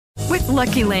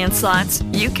Lucky Land Slots,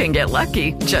 you can get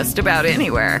lucky just about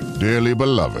anywhere. Dearly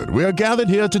beloved, we are gathered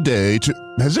here today to...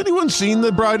 Has anyone seen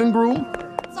the bride and groom?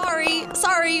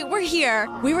 Sorry, we're here.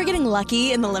 We were getting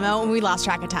lucky in the limo and we lost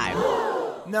track of time.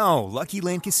 No, Lucky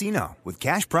Land Casino, with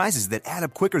cash prizes that add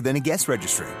up quicker than a guest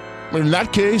registry. In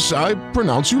that case, I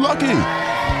pronounce you lucky.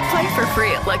 Play for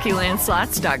free at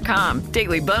LuckyLandSlots.com.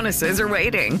 Daily bonuses are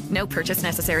waiting. No purchase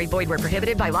necessary. Void where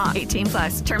prohibited by law. 18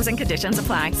 plus. Terms and conditions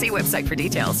apply. See website for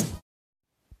details.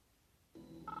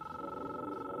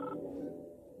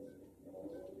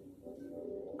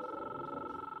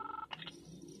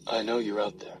 I know you're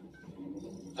out there.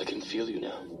 I can feel you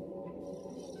now.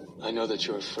 I know that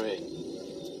you're afraid.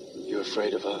 You're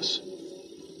afraid of us.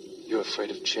 You're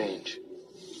afraid of change.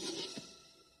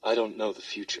 I don't know the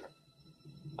future.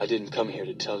 I didn't come here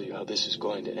to tell you how this is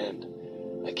going to end.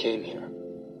 I came here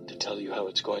to tell you how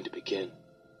it's going to begin.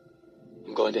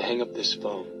 I'm going to hang up this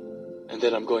phone, and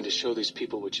then I'm going to show these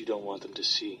people what you don't want them to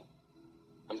see.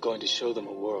 I'm going to show them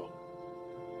a world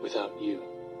without you.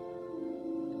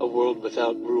 A world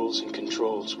without rules and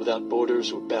controls, without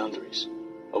borders or boundaries.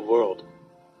 A world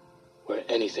where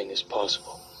anything is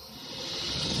possible.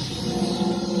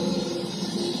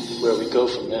 Where we go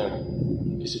from there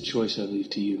is a choice I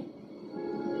leave to you.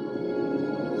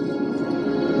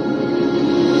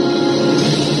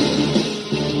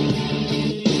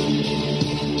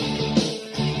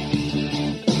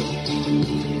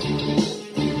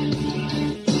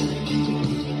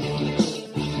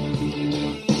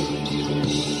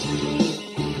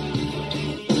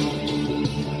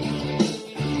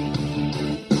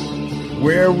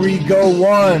 Where we go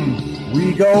one,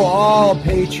 we go all,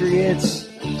 Patriots.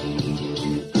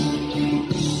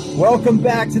 Welcome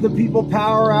back to the People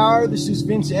Power Hour. This is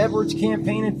Vince Edwards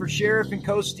campaigning for sheriff in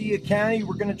Costilla County.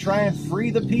 We're going to try and free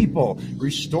the people,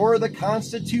 restore the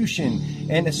Constitution,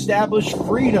 and establish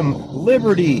freedom,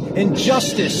 liberty, and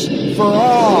justice for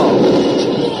all.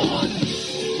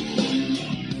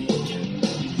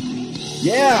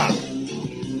 Yeah.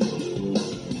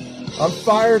 I'm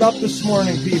fired up this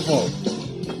morning, people.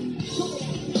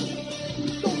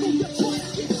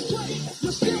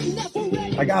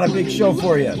 I got a big show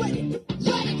for you.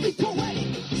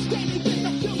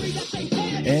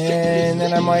 And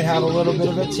then I might have a little bit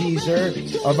of a teaser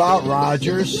about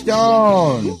Roger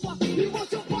Stone.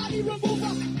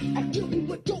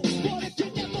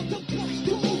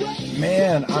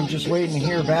 Man, I'm just waiting to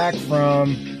hear back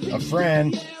from a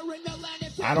friend.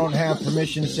 I don't have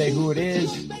permission to say who it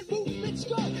is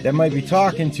that might be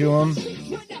talking to him.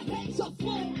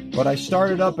 But I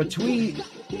started up a tweet,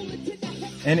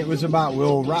 and it was about,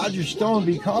 will Roger Stone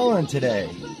be calling today?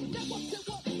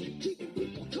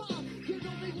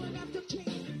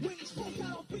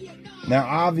 Now,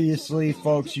 obviously,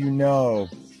 folks, you know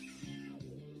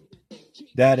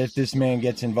that if this man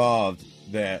gets involved,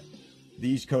 that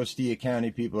these Costilla County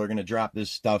people are going to drop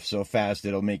this stuff so fast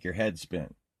it'll make your head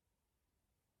spin.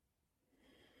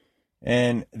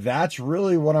 And that's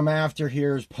really what I'm after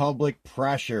here, is public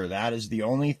pressure. That is the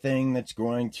only thing that's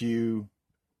going to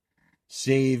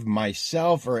save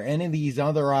myself or any of these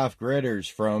other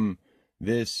off-gridders from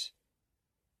this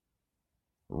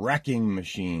wrecking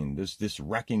machine, this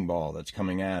wrecking ball that's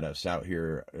coming at us out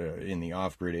here in the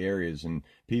off-grid areas, and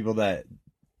people that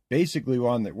basically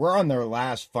we're on their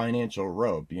last financial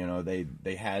rope. You know,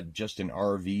 they had just an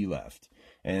RV left,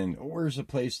 and where's a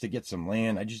place to get some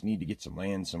land? I just need to get some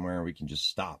land somewhere we can just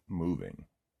stop moving.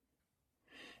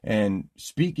 And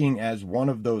speaking as one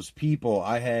of those people,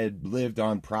 I had lived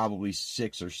on probably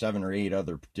 6 or 7 or 8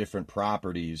 other different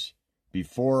properties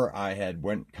before I had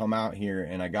come out here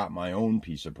and I got my own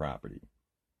piece of property.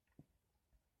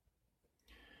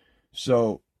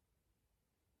 So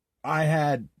I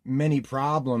had many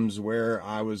problems where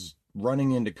I was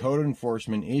running into code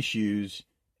enforcement issues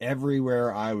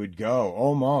everywhere I would go.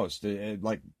 Almost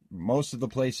like most of the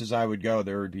places I would go,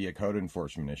 there would be a code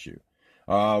enforcement issue.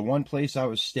 One place I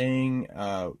was staying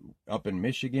up in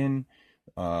Michigan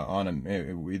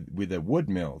with a wood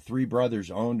mill. 3 brothers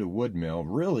owned a wood mill.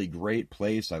 Really great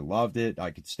place. I loved it.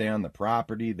 I could stay on the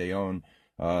property. They own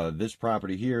this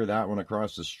property here, that one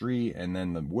across the street, and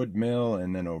then the wood mill,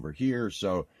 and then over here.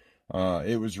 So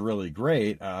it was really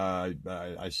great.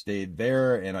 I stayed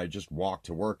there, and I just walked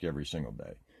to work every single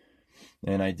day.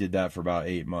 And I did that for about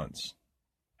 8 months.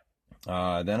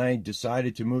 Then I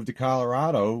decided to move to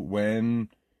Colorado when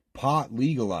pot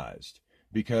legalized,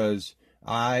 because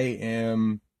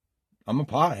I'm a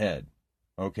pothead.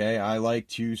 Okay. I like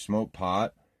to smoke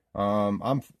pot.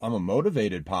 I'm a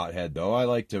motivated pothead though. I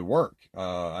like to work.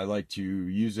 I like to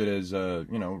use it as a,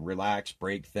 relax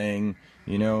break thing,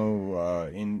 at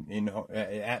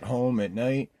home at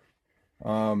night.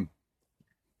 There's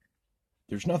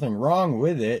nothing wrong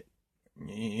with it,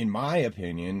 in my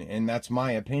opinion, and that's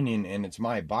my opinion, and it's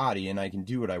my body, and I can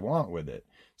do what I want with it.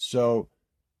 So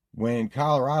when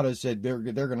Colorado said they're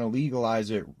going to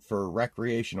legalize it for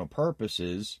recreational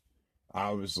purposes,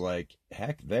 I was like,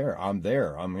 heck, I'm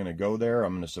there. I'm going to go there.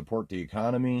 I'm going to support the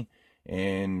economy.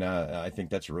 And I think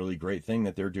that's a really great thing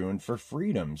that they're doing for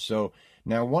freedom. So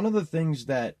now one of the things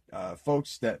that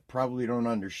folks that probably don't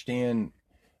understand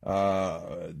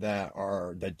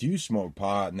that do smoke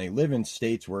pot and they live in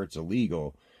states where it's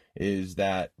illegal is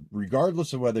that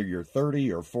regardless of whether you're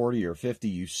 30 or 40 or 50,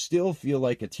 you still feel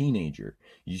like a teenager.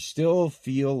 You still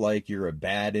feel like you're a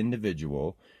bad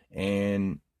individual,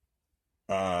 and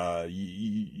you're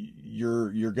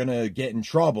gonna get in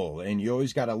trouble, and you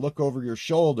always got to look over your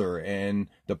shoulder, and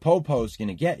the popo's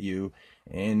gonna get you.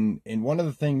 And one of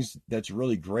the things that's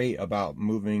really great about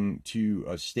moving to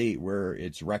a state where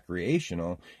it's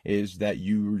recreational is that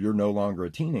you're no longer a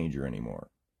teenager anymore.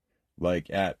 Like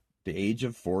at the age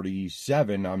of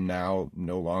 47, I'm now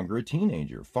no longer a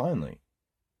teenager, finally.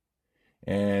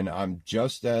 And I'm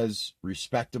just as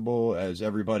respectable as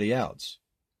everybody else,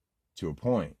 to a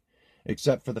point.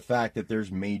 Except for the fact that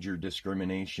there's major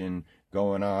discrimination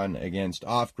going on against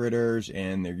off-gridders,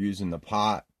 and they're using the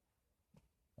pot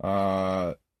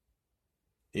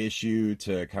issue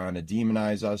to kind of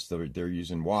demonize us. They're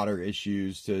using water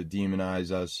issues to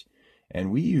demonize us. And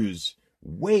we use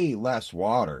way less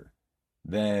water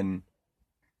than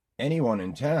anyone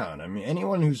in town. I mean,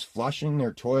 anyone who's flushing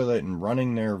their toilet and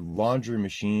running their laundry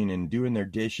machine and doing their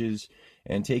dishes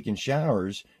and taking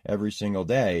showers every single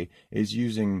day is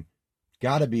using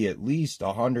got to be at least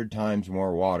 100 times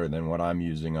more water than what I'm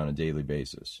using on a daily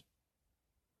basis.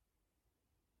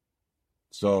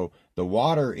 So the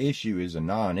water issue is a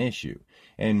non-issue.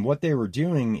 And what they were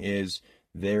doing is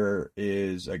there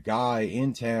is a guy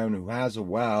in town who has a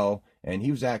well, and he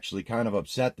was actually kind of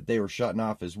upset that they were shutting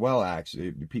off his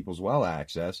people's well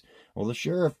access. Well, the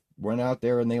sheriff went out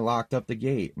there and they locked up the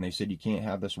gate, and they said, you can't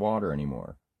have this water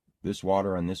anymore. This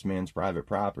water on this man's private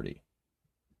property.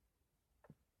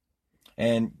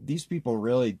 And these people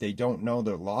really, they don't know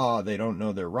their law. They don't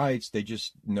know their rights. They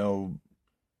just know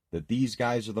that these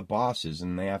guys are the bosses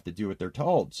and they have to do what they're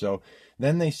told. So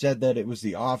then they said that it was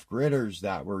the off-gridders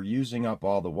that were using up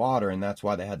all the water, and that's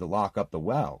why they had to lock up the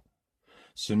well.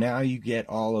 So now you get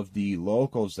all of the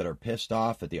locals that are pissed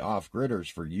off at the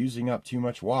off-gridders for using up too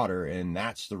much water, and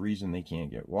that's the reason they can't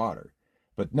get water.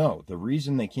 But no, the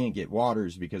reason they can't get water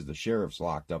is because the sheriff's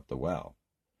locked up the well.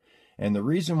 And the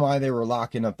reason why they were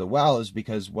locking up the well is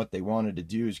because what they wanted to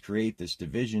do is create this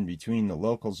division between the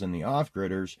locals and the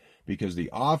off-gridders, because the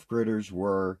off-gridders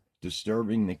were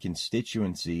disturbing the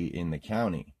constituency in the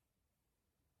county.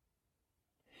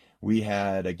 We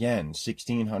had, again,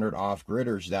 1,600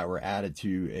 off-gridders that were added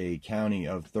to a county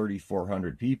of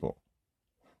 3,400 people.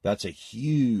 That's a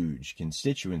huge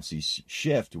constituency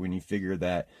shift when you figure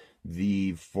that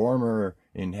the former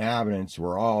inhabitants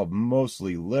were all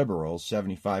mostly liberals,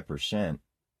 75%.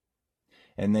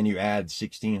 And then you add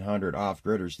 1,600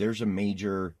 off-gridders. There's a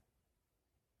major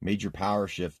power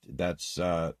shift that's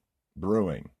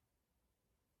brewing.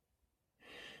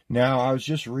 Now, I was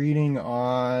just reading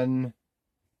on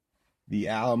the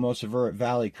Alamosa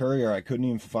Valley Courier. I couldn't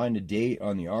even find a date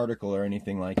on the article or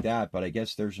anything like that, but I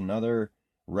guess there's another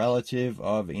relative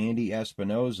of Andy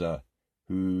Espinoza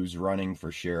who's running for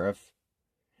sheriff.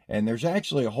 And there's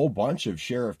actually a whole bunch of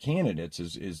sheriff candidates,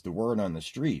 is the word on the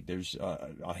street. There's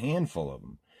a handful of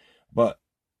them. But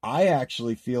I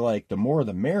actually feel like the more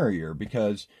the merrier,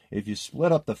 because if you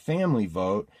split up the family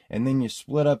vote and then you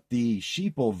split up the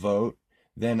sheeple vote,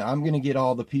 then I'm going to get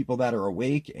all the people that are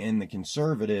awake and the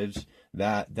conservatives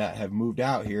that have moved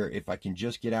out here if I can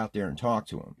just get out there and talk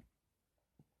to them.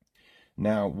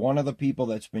 Now, one of the people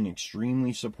that's been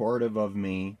extremely supportive of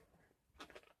me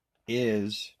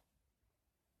is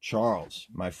Charles,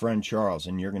 my friend Charles,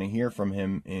 and you're going to hear from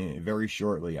him very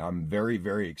shortly. I'm very,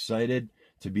 very excited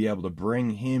to be able to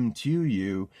bring him to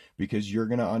you, because you're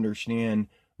going to understand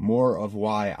more of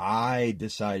why I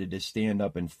decided to stand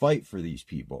up and fight for these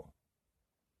people.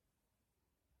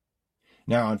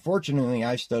 Now, unfortunately,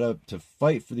 I stood up to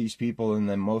fight for these people, and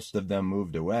then most of them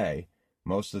moved away.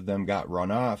 Most of them got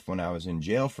run off when I was in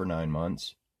jail for 9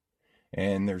 months,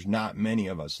 and there's not many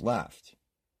of us left.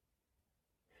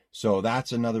 So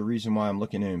that's another reason why I'm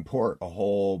looking to import a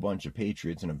whole bunch of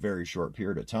patriots in a very short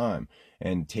period of time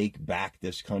and take back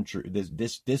this country,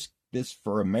 this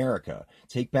for America.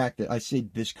 Take back I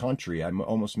said this country. I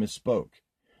almost misspoke,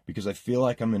 because I feel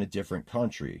like I'm in a different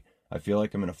country. I feel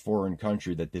like I'm in a foreign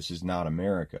country, that this is not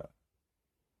America.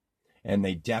 And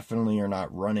they definitely are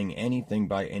not running anything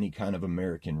by any kind of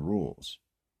American rules.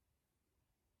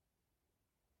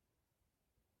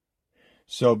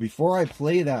 So before I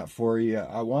play that for you,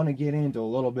 I want to get into a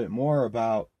little bit more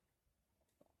about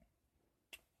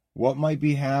what might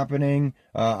be happening.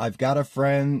 I've got a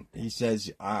friend, he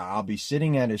says, I'll be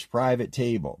sitting at his private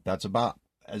table. That's about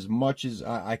as much as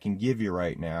I can give you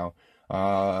right now.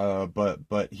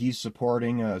 But he's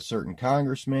supporting a certain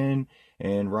congressman,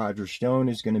 and Roger Stone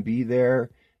is going to be there.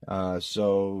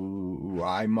 So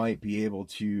I might be able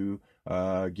to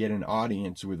get an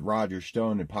audience with Roger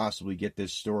Stone and possibly get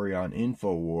this story on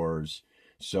InfoWars.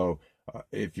 So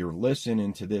if you're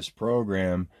listening to this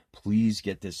program, please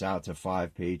get this out to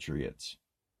 5 Patriots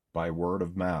by word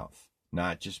of mouth,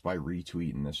 not just by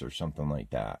retweeting this or something like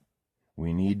that.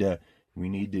 We need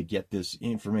to get this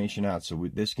information out so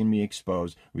this can be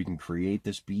exposed. We can create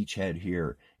this beachhead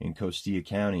here in Costilla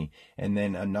County. And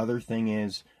then another thing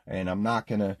is, and I'm not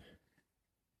gonna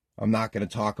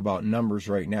talk about numbers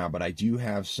right now, but I do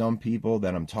have some people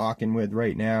that I'm talking with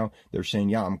right now. They're saying,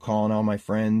 yeah, I'm calling all my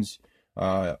friends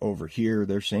over here.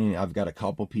 They're saying, I've got a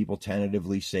couple people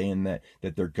tentatively saying that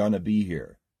they're gonna be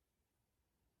here.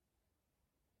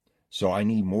 So I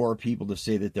need more people to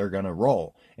say that they're gonna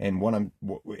roll. And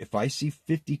if I see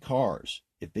 50 cars,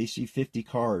 if they see 50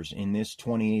 cars in this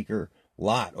 20-acre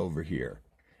lot over here,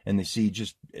 and they see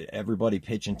just everybody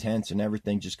pitching tents and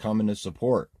everything just coming to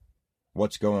support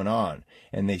what's going on,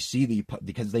 and they see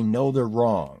because they know they're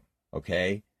wrong,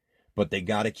 okay, but they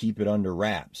got to keep it under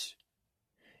wraps.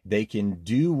 They can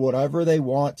do whatever they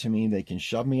want to me. They can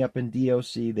shove me up in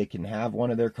DOC. They can have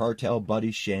one of their cartel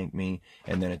buddies shank me,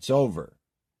 and then it's over.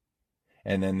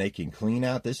 And then they can clean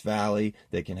out this valley.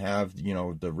 They can have,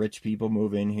 the rich people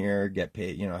move in here, get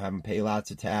paid, have them pay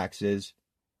lots of taxes.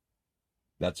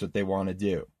 That's what they want to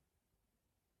do.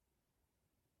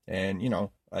 And,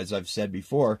 as I've said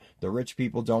before, the rich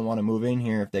people don't want to move in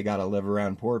here if they got to live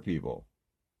around poor people.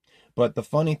 But the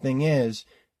funny thing is,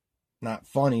 not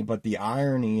funny, but the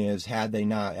irony is, had they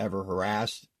not ever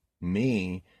harassed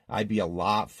me, I'd be a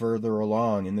lot further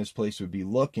along, and this place would be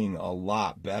looking a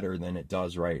lot better than it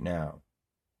does right now.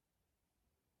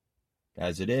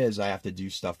 As it is, I have to do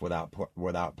stuff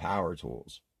without power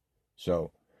tools.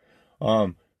 So,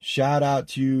 shout out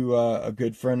to a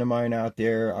good friend of mine out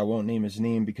there. I won't name his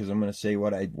name because I'm going to say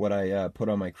what I put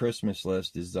on my Christmas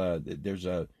list is there's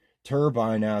a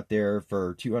turbine out there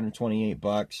for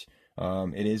 $228.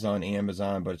 It is on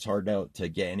Amazon, but it's hard to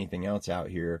get anything else out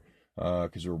here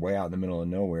because we're way out in the middle of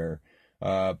nowhere.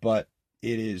 But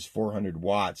it is 400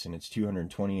 watts and it's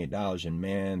 $228, and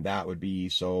man, that would be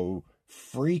so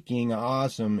freaking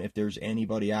awesome if there's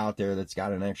anybody out there that's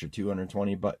got an extra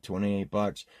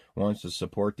 $28 wants to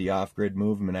support the off-grid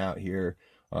movement out here.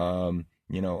 I'd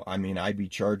be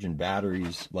charging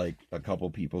batteries, like a couple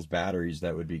people's batteries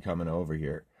that would be coming over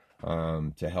here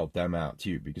to help them out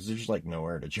too, because there's like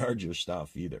nowhere to charge your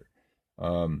stuff either.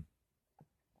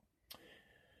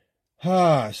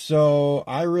 So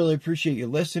I really appreciate you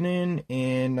listening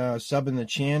and subbing the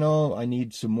channel. I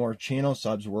need some more channel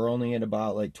subs. We're only at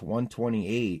about like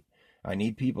 128. I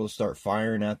need people to start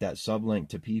firing out that sub link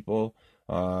to people.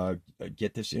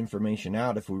 Get this information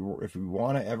out. If we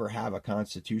want to ever have a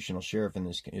constitutional sheriff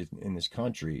in this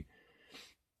country,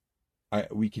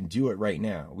 we can do it right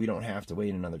now. We don't have to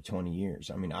wait another 20 years.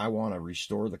 I mean, I want to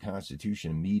restore the Constitution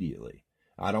immediately.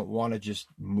 I don't want to just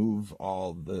move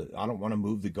I don't want to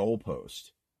move the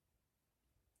goalpost.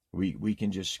 We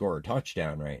can just score a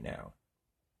touchdown right now.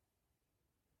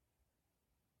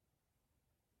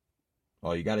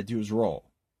 All you got to do is roll.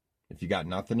 If you got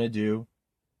nothing to do,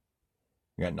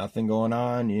 you got nothing going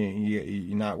on,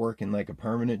 you're not working like a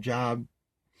permanent job,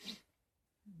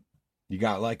 you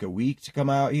got like a week to come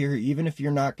out here, even if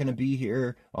you're not going to be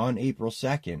here on April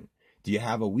 2nd. Do you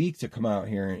have a week to come out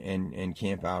here and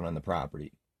camp out on the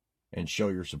property and show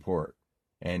your support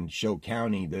and show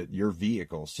county that your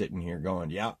vehicle sitting here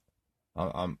going, yeah,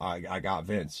 I got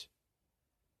Vince.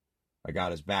 I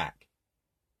got his back.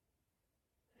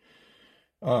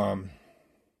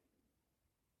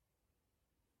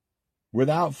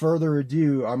 Without further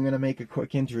ado, I'm going to make a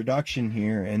quick introduction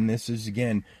here. And this is,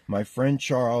 again, my friend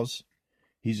Charles.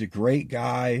 He's a great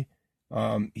guy.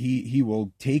 He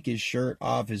will take his shirt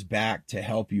off his back to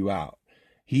help you out.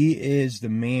 He is the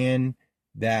man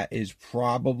that is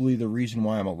probably the reason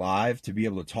why I'm alive, to be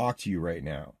able to talk to you right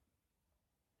now.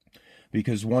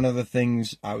 Because one of the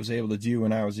things I was able to do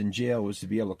when I was in jail was to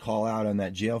be able to call out on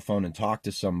that jail phone and talk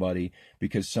to somebody,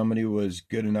 because somebody was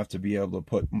good enough to be able to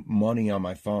put money on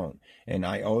my phone. And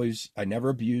I never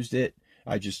abused it.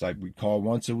 I would call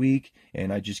once a week,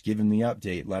 and I just give him the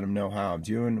update, let him know how I'm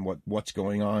doing, what's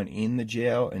going on in the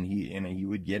jail, and he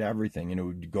would get everything, and it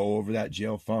would go over that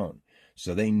jail phone.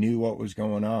 So they knew what was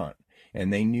going on,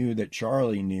 and they knew that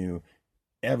Charlie knew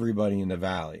everybody in the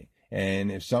valley.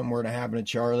 And if something were to happen to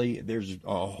Charlie, there's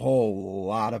a whole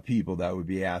lot of people that would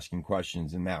be asking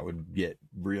questions, and that would get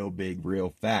real big real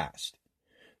fast.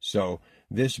 So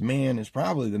this man is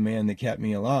probably the man that kept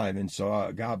me alive. And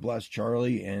so God bless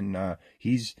Charlie. And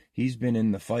he's been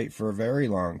in the fight for a very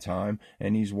long time.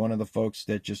 And he's one of the folks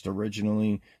that just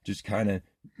originally just kind of,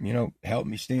 helped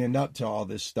me stand up to all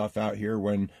this stuff out here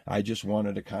when I just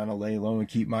wanted to kind of lay low and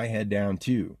keep my head down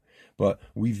too. But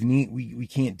we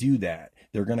can't do that.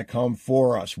 They're going to come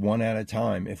for us one at a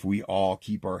time if we all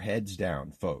keep our heads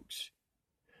down, folks.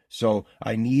 So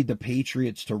I need the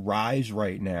patriots to rise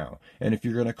right now. And if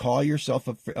you're going to call yourself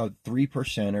a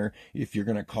 3%er, if you're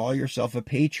going to call yourself a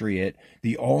patriot,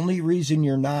 the only reason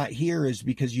you're not here is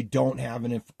because you don't have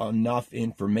enough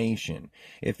information.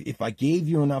 If I gave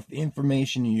you enough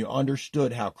information and you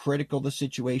understood how critical the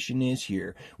situation is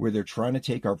here, where they're trying to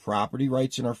take our property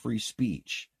rights and our free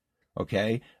speech,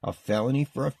 okay, a felony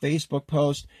for a Facebook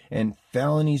post, and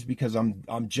felonies because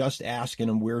I'm just asking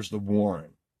them, where's the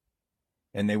warrant?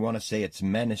 And they want to say it's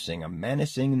menacing. I'm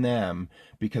menacing them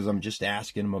because I'm just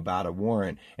asking them about a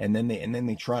warrant. And then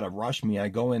they try to rush me. I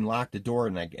go in, lock the door,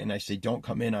 and I say, don't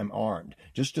come in, I'm armed.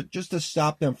 Just to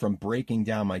stop them from breaking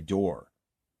down my door.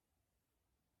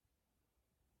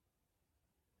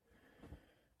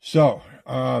 So,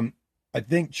 I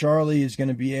think Charlie is going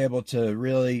to be able to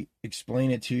really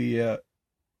explain it to you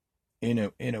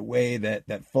in a way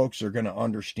that folks are going to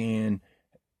understand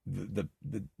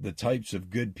the types of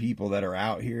good people that are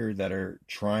out here that are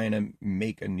trying to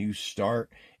make a new start,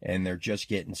 and they're just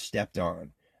getting stepped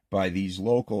on by these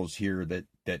locals here that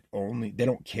they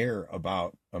don't care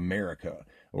about America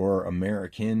or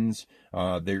Americans.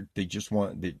 They just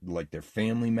want their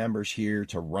family members here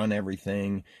to run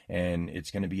everything, and it's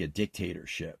going to be a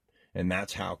dictatorship. And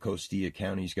that's how Costilla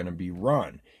County is going to be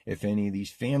run if any of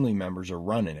these family members are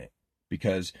running it,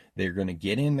 because they're going to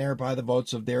get in there by the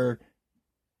votes of their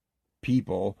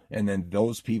people, and then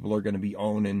those people are going to be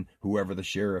owning whoever the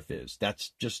sheriff is.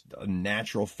 That's just a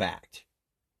natural fact.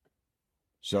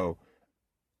 So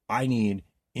I need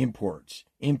imports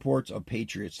of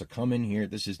patriots to come in here.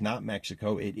 This is not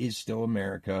Mexico. It is still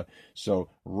America. So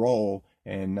roll.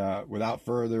 And without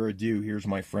further ado, here's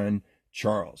my friend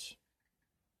Charles.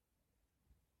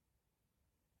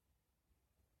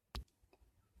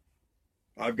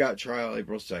 I've got trial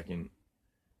April 2nd,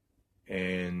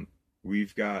 and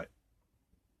we've got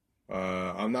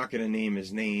I'm not going to name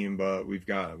his name, but we've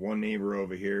got one neighbor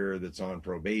over here that's on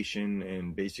probation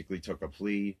and basically took a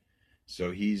plea.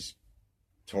 So he's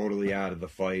totally out of the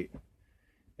fight.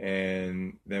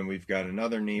 And then we've got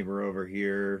another neighbor over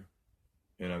here,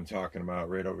 and I'm talking about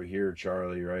right over here,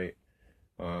 Charlie, right?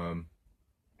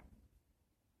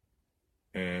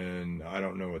 And I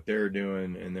don't know what they're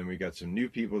doing. And then we got some new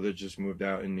people that just moved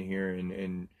out into here,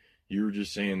 and you were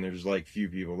just saying there's like few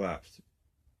people left.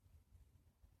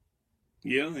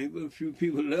 Yeah, a few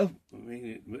people left. I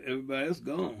mean, everybody else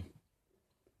gone.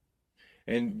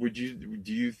 And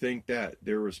do you think that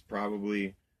there was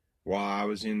probably, while I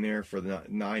was in there for the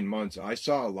 9 months, I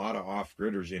saw a lot of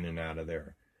off-gridders in and out of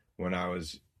there when I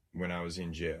was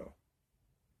in jail?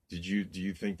 Do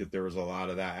you think that there was a lot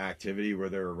of that activity where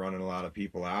they were running a lot of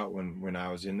people out when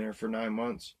I was in there for 9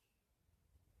 months?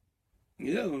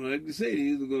 Yeah, like I say, they're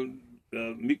either going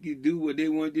to make you do what they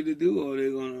want you to do, or they're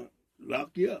going to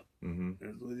lock you up. Mm-hmm.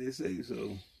 That's what they say.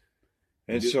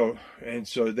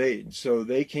 So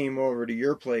they came over to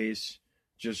your place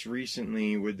just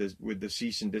recently with the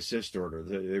cease and desist order.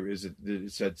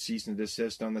 It said cease and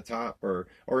desist on the top, or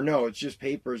no? It's just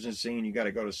papers and saying you got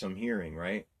to go to some hearing,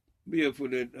 right? Yeah, for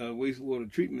that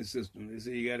wastewater treatment system. They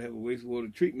say you got to have a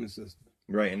wastewater treatment system.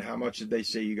 Right, and how much did they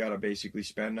say you got to basically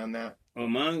spend on that? Oh,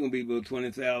 mine's gonna be about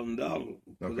 $20,000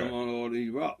 because I'm on all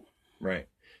these rocks. Right.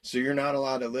 So you're not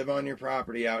allowed to live on your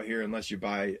property out here unless you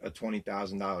buy a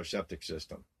 $20,000 septic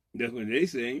system. That's what they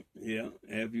say. Yeah,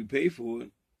 after you pay for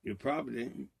it, your property,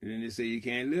 and then they say you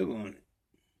can't live on it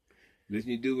unless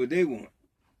you do what they want.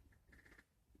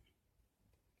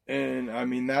 And I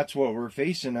mean, that's what we're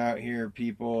facing out here,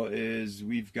 people, is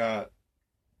we've got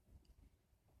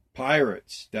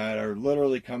pirates that are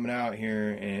literally coming out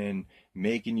here and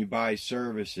making you buy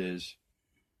services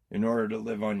in order to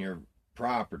live on your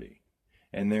property.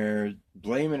 And they're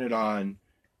blaming it on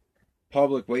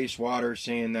public wastewater,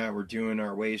 saying that we're doing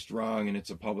our waste wrong and it's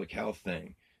a public health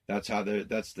thing. That's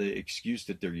the excuse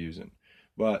that they're using.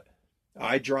 But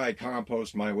I dry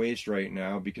compost my waste right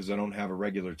now because I don't have a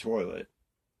regular toilet.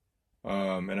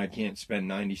 And I can't spend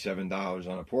 $97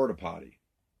 on a porta potty.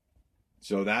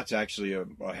 So that's actually a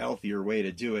healthier way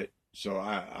to do it. So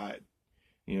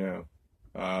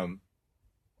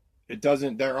it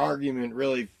doesn't, their argument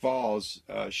really falls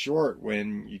short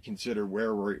when you consider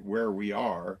where we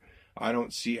are. I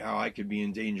don't see how I could be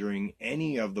endangering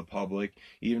any of the public,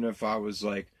 even if I was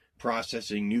like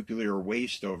processing nuclear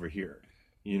waste over here.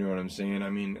 You know what I'm saying? I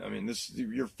mean,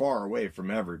 you're far away from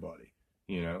everybody.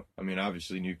 You know, I mean,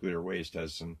 obviously nuclear waste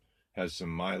has some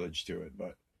mileage to it,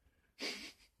 but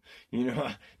you know,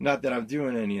 not that I'm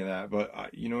doing any of that,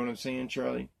 but you know what I'm saying,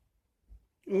 Charlie?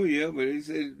 Oh yeah, but he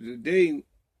said today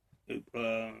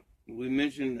we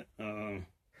mentioned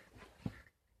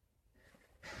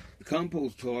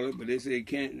compost toilet, but they say it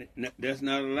can't. That's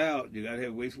not allowed. You gotta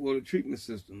have wastewater treatment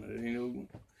system. You know,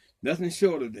 nothing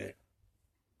short of that.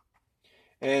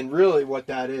 And really what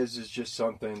that is just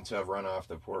something to run off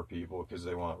the poor people because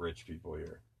they want rich people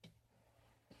here.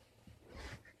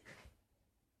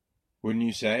 Wouldn't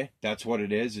you say? That's what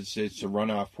it is? It's to run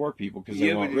off poor people because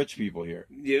they want rich people here.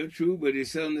 Yeah, true, but they're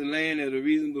selling the land at a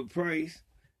reasonable price.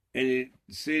 And they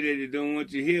say that they don't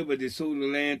want you here, but they sold the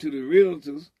land to the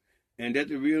realtors. And that's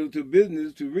the realtor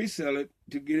business to resell it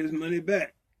to get his money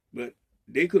back. But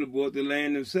they could have bought the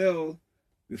land themselves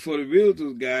before the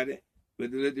realtors got it.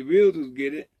 But they let the realtors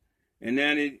get it, and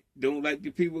now they don't like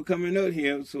the people coming out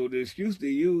here. So the excuse they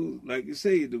use, like you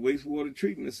say, is the wastewater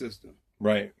treatment system,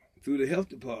 right, through the health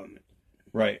department,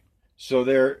 right. So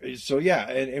yeah,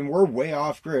 and we're way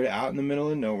off grid, out in the middle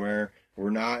of nowhere.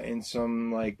 We're not in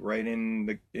some like right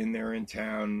in there in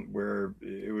town where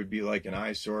it would be like an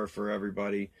eyesore for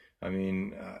everybody. I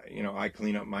mean, I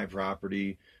clean up my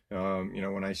property,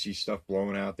 when I see stuff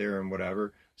blowing out there and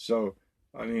whatever. So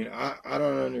I mean, I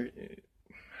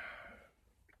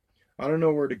don't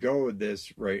know where to go with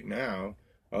this right now,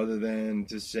 other than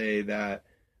to say that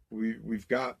we've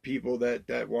got people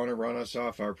that want to run us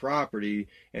off our property,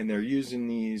 and they're using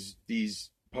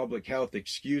these public health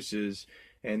excuses.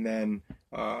 And then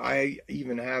I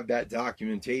even have that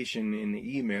documentation in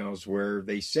the emails where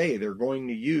they say they're going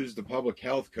to use the public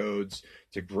health codes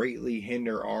to greatly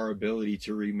hinder our ability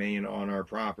to remain on our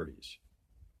properties.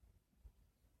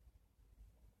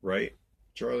 Right,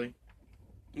 Charlie?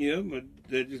 Yeah, but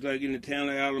that's just like in the town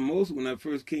of Alamosa when I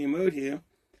first came out here.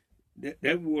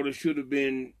 That water should have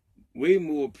been way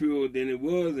more pure than it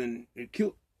was, and it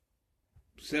killed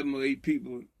 7 or 8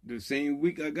 people the same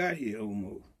week I got here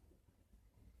almost.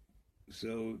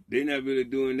 So they're not really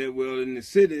doing that well in the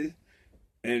cities,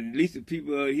 and at least the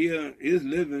people out here is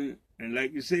living, and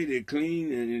like you say, they're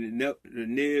clean, and the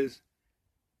nearest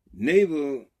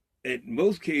neighbor, at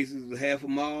most cases, half a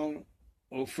mile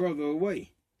or further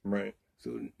away. Right.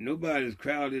 So nobody's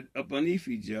crowded up underneath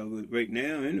each other right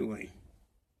now anyway.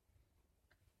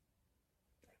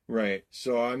 Right.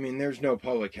 So, I mean, there's no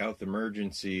public health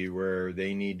emergency where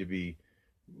they need to be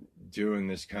doing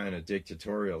this kind of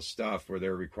dictatorial stuff where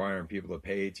they're requiring people to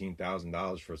pay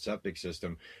 $18,000 for a septic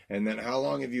system. And then how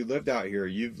long have you lived out here?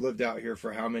 You've lived out here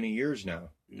for how many years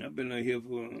now? I've been out here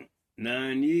for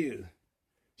 9 years.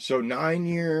 So 9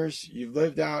 years, you've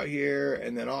lived out here,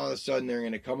 and then all of a sudden they're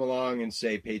going to come along and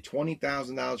say, pay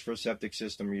 $20,000 for a septic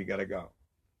system or you got to go.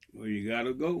 Well, you got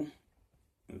to go.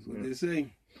 That's what they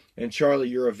say. And Charlie,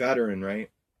 you're a veteran, right?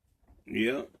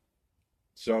 Yeah.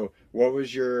 So what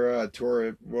was your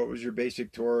what was your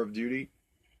basic tour of duty?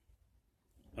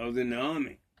 I was in the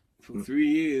Army for 3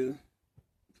 years,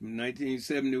 from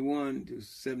 1971 to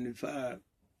 75.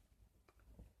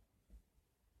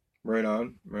 Right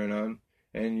on, right on.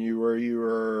 And you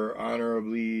were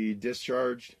honorably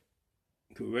discharged?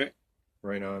 Correct.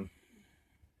 Right on.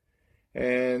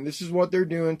 And this is what they're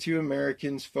doing to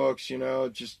Americans, folks,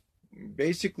 just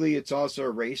basically it's also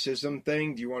a racism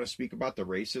thing. Do you want to speak about the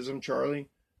racism, Charlie?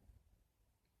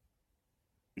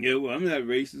 Yeah, well, I'm not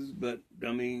racist, but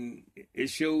I mean, it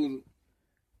shows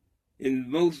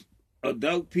in most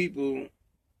adult people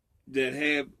that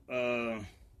have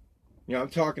I'm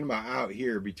talking about out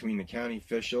here between the county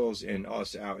officials and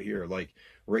us out here, like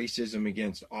racism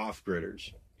against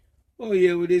off-gridders. Oh,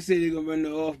 yeah, well, they say they're going to run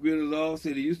the off-gridders off. So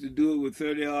they used to do it with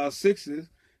 30R6s.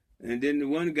 And then the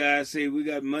one guy say, we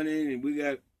got money and we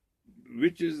got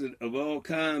riches of all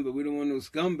kinds, but we don't want no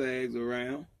scumbags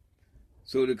around.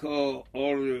 So they call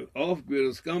all of the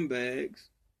off-gridders scumbags.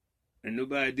 And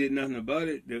nobody did nothing about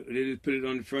it. They just put it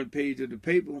on the front page of the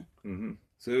paper. Mm-hmm.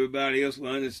 So everybody else will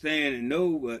understand and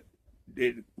know, but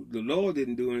the law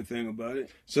didn't do anything about it.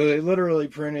 So they literally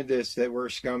printed this that we're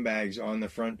scumbags on the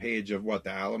front page of what,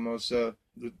 the Alamosa?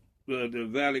 the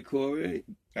Valley Courier.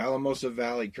 Alamosa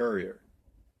Valley Courier.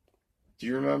 Do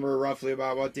you remember roughly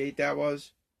about what date that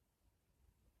was?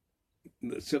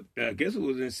 I guess it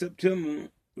was in September,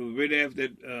 right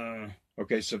after.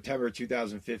 Okay, September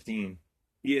 2015.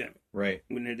 Yeah. Right.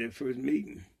 When they had their first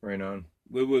meeting. Right on.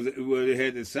 But they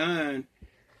had the sign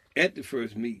at the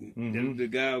first meeting. Mm-hmm. The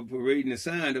guy was parading the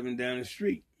sign up and down the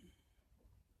street.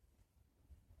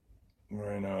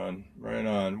 Right on. Right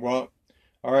on. Well,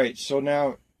 all right. So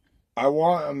now I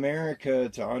want America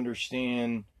to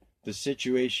understand the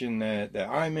situation that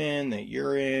I'm in, that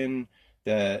you're in,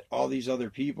 that all these other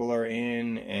people are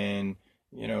in, and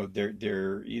you know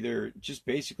they're either just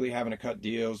basically having to cut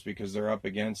deals because they're up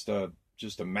against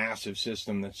just a massive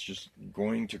system that's just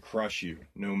going to crush you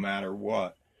no matter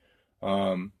what.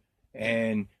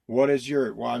 And what's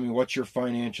your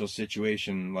financial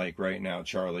situation like right now,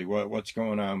 Charlie? What's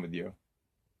going on with you?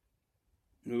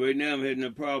 Right now I'm having a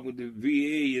problem with the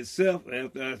VA itself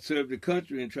after I served the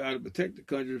country and tried to protect the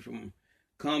country from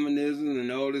communism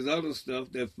and all this other stuff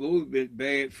that's supposed to be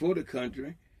bad for the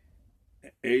country.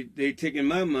 They taking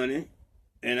my money,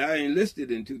 and I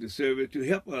enlisted into the service to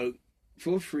help out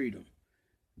for freedom.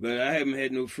 But I haven't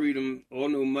had no freedom or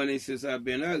no money since I've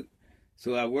been out.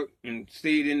 So I worked and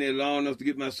stayed in there long enough to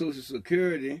get my Social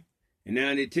Security, and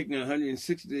now they're taking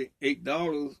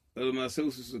 $168 of my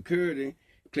Social Security,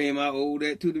 claim I owe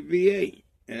that to the VA.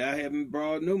 And I haven't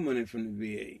borrowed no money from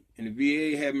the VA. And the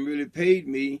VA haven't really paid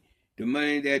me the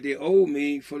money that they owe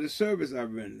me for the service I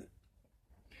rendered.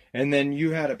 And then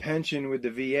you had a pension with the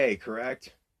VA,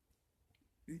 correct?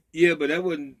 Yeah, but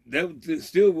that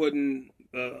still wasn't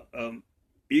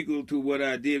equal to what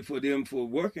I did for them for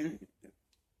working.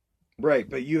 Right,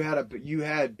 but you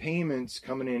had payments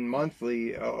coming in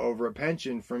monthly over a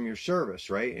pension from your service,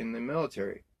 right, in the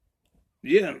military.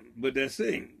 Yeah, but that's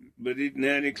it. But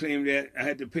now they claim that I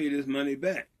had to pay this money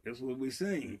back. That's what we're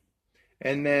saying.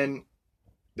 And then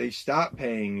they stopped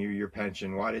paying you your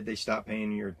pension. Why did they stop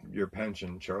paying your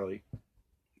pension, Charlie?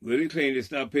 Well, they claim they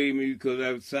stopped paying me because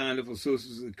I signed up for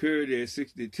Social Security at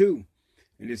 62.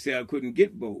 And they said I couldn't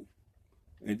get both.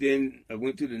 And then I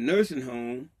went to the nursing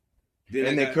home.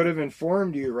 And they could have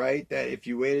informed you, right, that if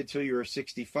you waited till you were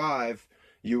 65,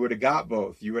 you would have got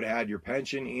both. You would have had your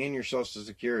pension and your Social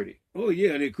Security. Oh,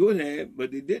 yeah, they could have,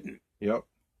 but they didn't. Yep.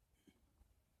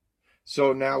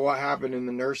 So now what happened in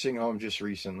the nursing home just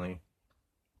recently?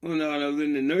 Well, no, I was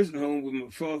in the nursing home with my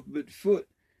frostbitten foot.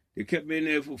 They kept me in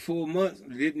there for 4 months.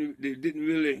 They didn't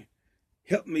really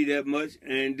help me that much,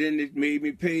 and then it made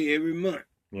me pay every month.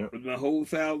 Yep. With my whole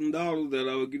 $1,000 that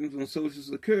I was getting from Social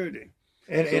Security.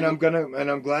 And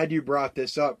I'm glad you brought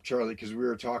this up, Charlie, because we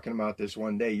were talking about this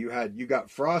one day. You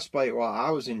got frostbite while I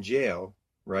was in jail,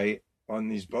 right, on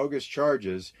these bogus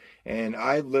charges, and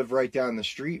I live right down the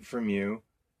street from you,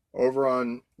 over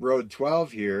on Road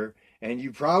 12 here, and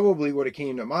you probably would have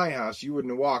came to my house. You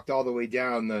wouldn't have walked all the way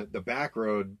down the back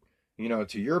road,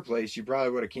 to your place. You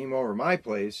probably would have came over my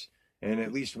place and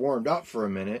at least warmed up for a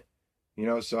minute,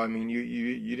 So I mean,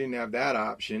 you didn't have that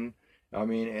option. I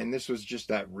mean, and this was just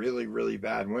that really, really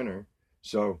bad winter.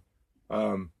 So,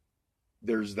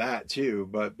 there's that too.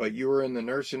 But you were in the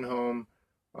nursing home,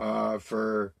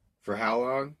 for how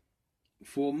long?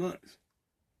 4 months.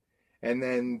 And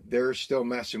then they're still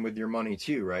messing with your money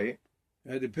too, right?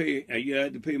 I had to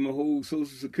pay my whole Social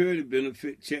Security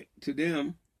benefit check to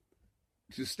them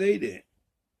to stay there.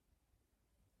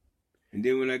 And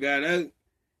then when I got out,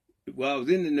 while I was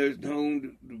in the nursing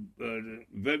home, the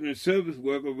veteran service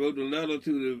worker wrote a letter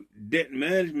to the Debt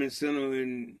Management Center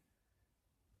in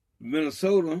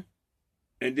Minnesota.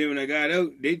 And then when I got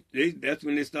out, that's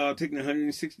when they started taking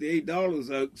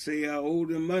 $168 out, say I owe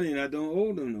them money, and I don't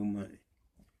owe them no money.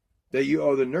 That you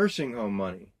owe the nursing home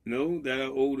money? No, that I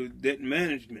owe the debt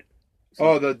management.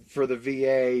 So, for the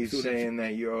VA saying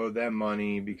that you owe them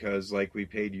money because, like, we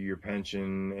paid you your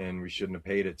pension and we shouldn't have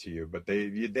paid it to you. But they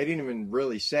didn't even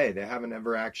really say. They haven't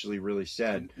ever actually really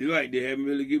said. You're right. They haven't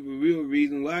really given a real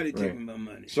reason why they're taking my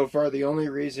money. So far, the only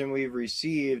reason we've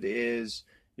received is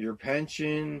your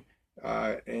pension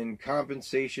and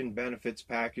compensation benefits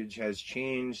package has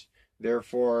changed.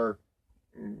 Therefore,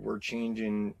 we're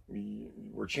changing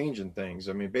things.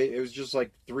 I mean, it was just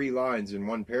like 3 lines in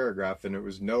one paragraph, and it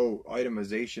was no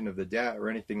itemization of the debt or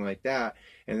anything like that.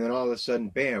 And then all of a sudden,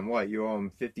 bam! What, you owe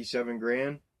them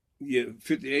 $57,000? Yeah,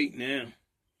 58 now.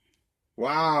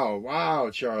 Wow,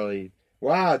 Charlie.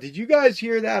 Wow, did you guys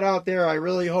hear that out there? I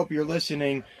really hope you're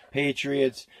listening,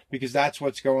 Patriots, because that's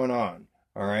what's going on.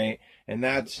 All right. And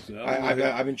that's,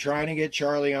 I've been trying to get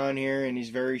Charlie on here, and he's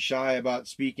very shy about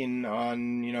speaking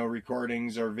on,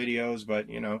 recordings or videos, but,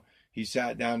 he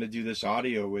sat down to do this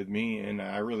audio with me, and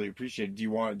I really appreciate it. Do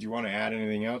you want to add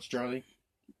anything else, Charlie?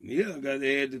 Yeah, I got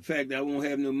to add the fact that I won't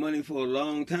have no money for a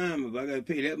long time. If I got to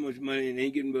pay that much money and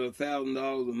ain't getting about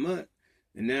 $1,000 a month,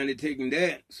 and now they're taking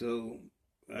that, so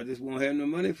I just won't have no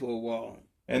money for a while.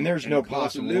 And there's no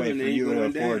possible way for you to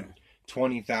afford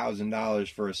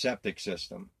 $20,000 for a septic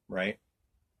system, right?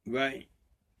 Right.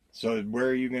 So where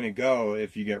are you going to go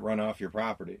if you get run off your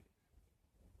property?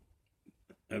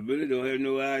 I really don't have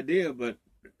no idea, but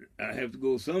I have to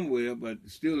go somewhere, but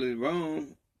still it's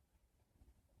wrong.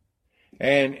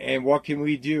 And what can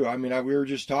we do? I mean, we were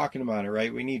just talking about it,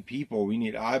 right? We need people. We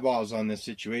need eyeballs on this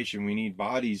situation. We need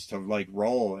bodies to like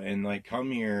roll and like come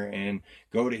here and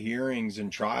go to hearings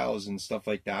and trials and stuff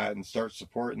like that and start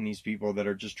supporting these people that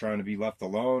are just trying to be left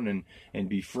alone and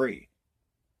be free.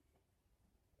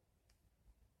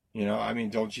 You know, I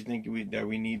mean, don't you think that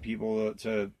we need people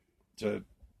to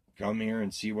come here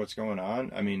and see what's going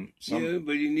on? I mean, yeah,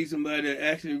 but you need somebody that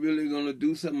actually really going to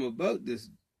do something about this,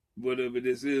 whatever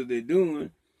this is they're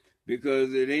doing,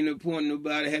 because it ain't no point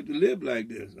nobody have to live like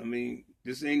this. I mean,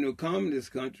 this ain't no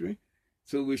communist country,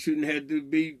 so we shouldn't have to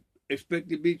be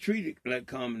expected to be treated like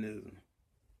communism.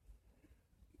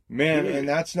 Man, and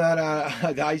that's not,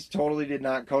 I totally did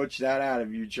not coach that out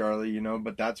of you, Charlie, you know,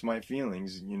 but that's my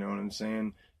feelings, you know what I'm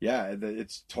saying? Yeah,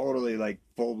 it's totally like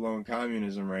full-blown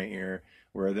communism right here,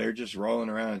 where they're just rolling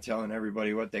around and telling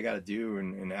everybody what they got to do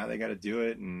and how they got to do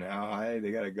it and how high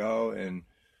they got to go. And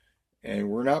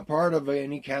we're not part of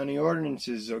any county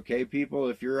ordinances, okay, people?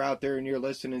 If you're out there and you're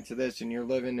listening to this and you're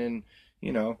living in,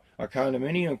 you know, a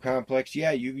condominium complex,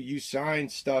 yeah, you sign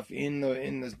stuff in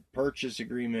the purchase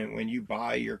agreement when you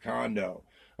buy your condo,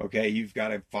 okay? You've got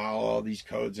to follow all these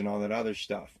codes and all that other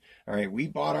stuff. All right, we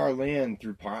bought our land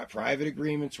through private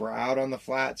agreements. We're out on the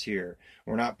flats here.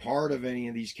 We're not part of any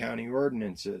of these county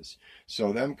ordinances.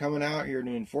 So them coming out here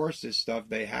to enforce this stuff,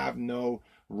 they have no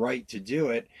right to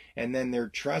do it, and then they're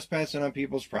trespassing on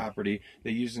people's property.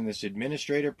 They're using this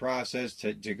administrative process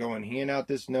to go and hand out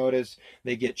this notice.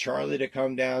 They get Charlie to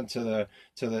come down to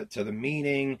the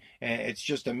meeting, and it's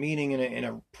just a meeting in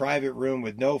a private room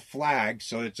with no flag,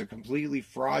 so it's a completely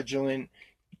fraudulent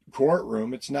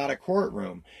courtroom. It's not a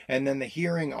courtroom. And then the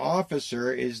hearing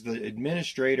officer is the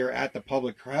administrator at the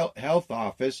public health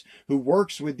office who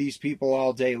works with these people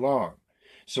all day long.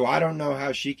 So I don't know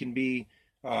how she can be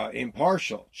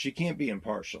impartial. She can't be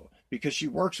impartial because she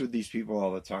works with these people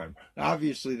all the time.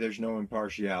 Obviously there's no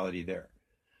impartiality there.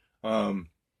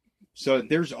 So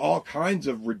there's all kinds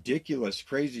of ridiculous,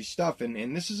 crazy stuff,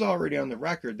 and this is already on the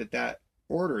record that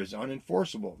order is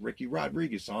unenforceable. Ricky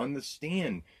Rodriguez on the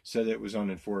stand said it was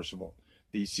unenforceable,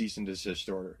 the cease and desist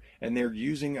order, and they're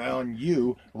using it on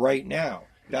you right now.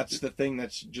 That's the thing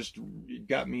that's just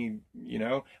got me, you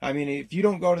know. I mean, if you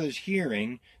don't go to this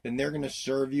hearing, then they're going to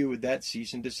serve you with that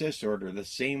cease and desist order, the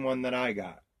same one that I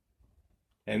got.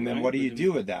 And then what do you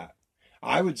do with that?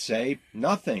 I would say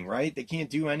nothing, right? They can't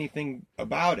do anything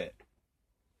about it.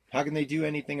 How can they do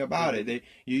anything about it?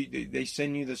 They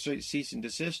send you the cease and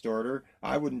desist order.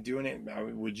 I wouldn't do anything.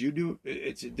 Would you do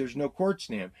it? There's no court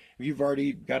stamp. You've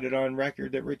already got it on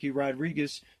record that Ricky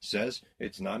Rodriguez says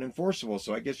it's not enforceable.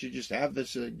 So I guess you just have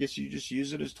this. I guess you just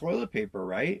use it as toilet paper,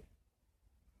 right?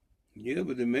 Yeah,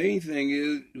 but the main thing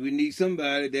is we need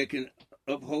somebody that can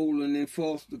uphold and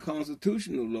enforce the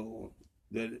constitutional law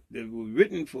that was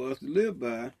written for us to live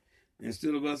by,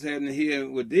 instead of us having to hear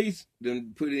what they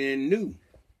done put in new.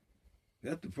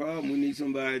 That's the problem. We need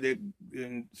somebody that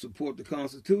can support the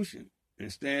Constitution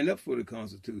and stand up for the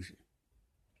Constitution.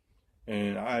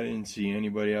 And I didn't see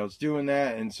anybody else doing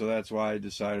that, and so that's why I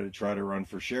decided to try to run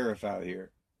for sheriff out here.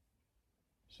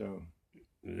 So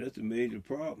that's a major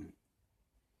problem.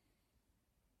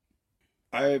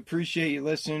 I appreciate you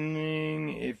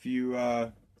listening. If you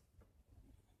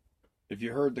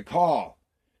heard the call,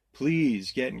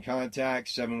 please get in contact,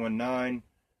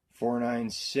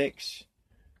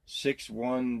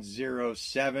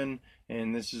 719-496-6107,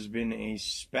 and this has been a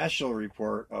special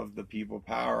report of the People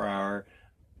Power Hour.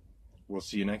 We'll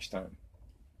see you next time.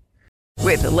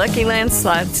 With the Lucky Land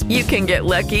Slots, you can get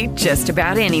lucky just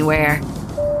about anywhere.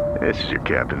 This is your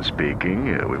captain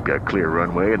speaking. We've got clear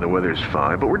runway and the weather's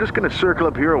fine, but we're just going to circle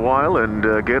up here a while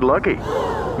and get lucky.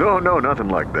 No, nothing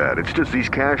like that. It's just these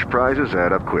cash prizes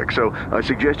add up quick. So I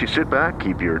suggest you sit back,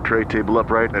 keep your tray table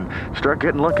upright, and start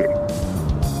getting lucky.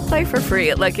 Play for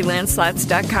free at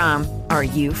LuckyLandSlots.com. Are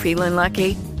you feeling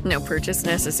lucky? No purchase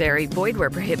necessary. Void where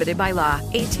prohibited by law.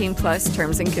 18+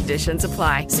 terms and conditions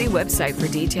apply. See website for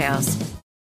details.